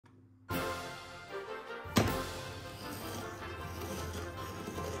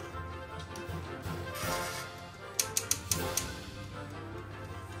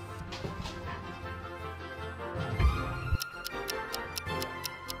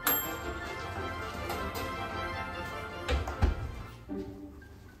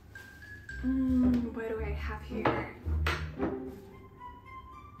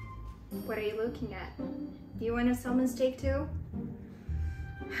looking at? Do you want a salmon steak too?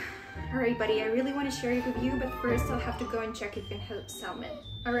 Alright buddy, I really want to share it with you, but first I'll have to go and check if you can have salmon.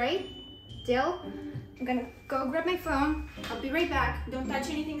 Alright? Deal? I'm gonna go grab my phone. I'll be right back. Don't touch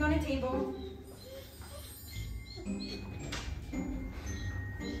anything on the table.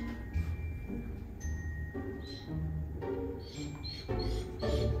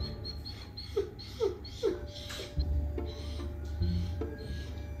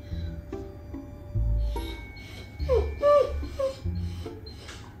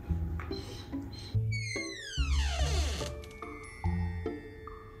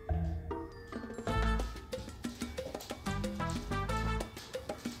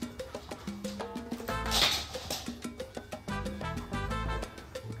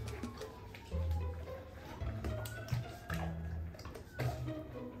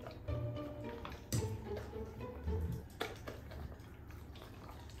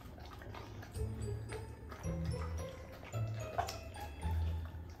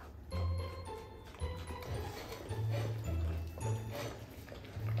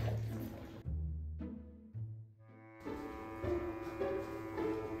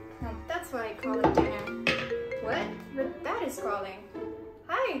 That's why I call it dinner. What? That is calling.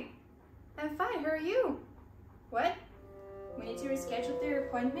 Hi, I'm fine, how are you? What? We need to reschedule their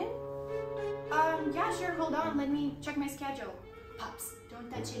appointment? Yeah, sure, hold on, let me check my schedule. Pops, don't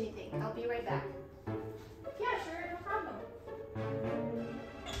touch anything, I'll be right back. Yeah, sure, no problem.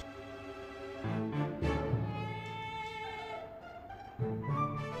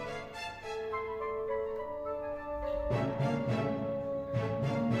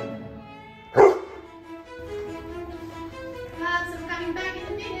 Back in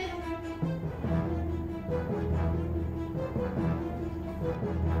a minute.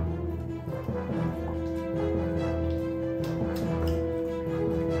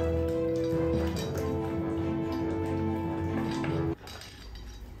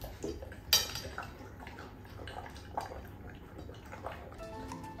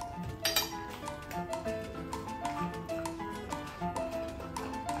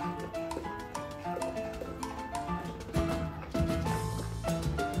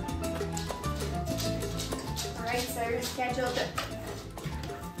 So I rescheduled it.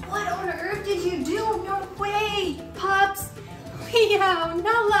 What on earth did you do? No way! Pops! Leo!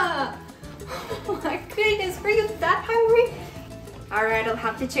 Nala! Oh my goodness, were you that hungry? Alright, I'll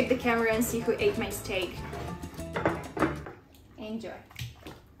have to check the camera and see who ate my steak. Enjoy.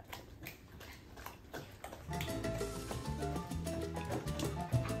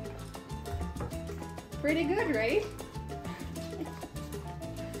 Pretty good, right?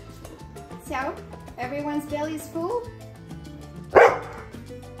 So, everyone's belly is full?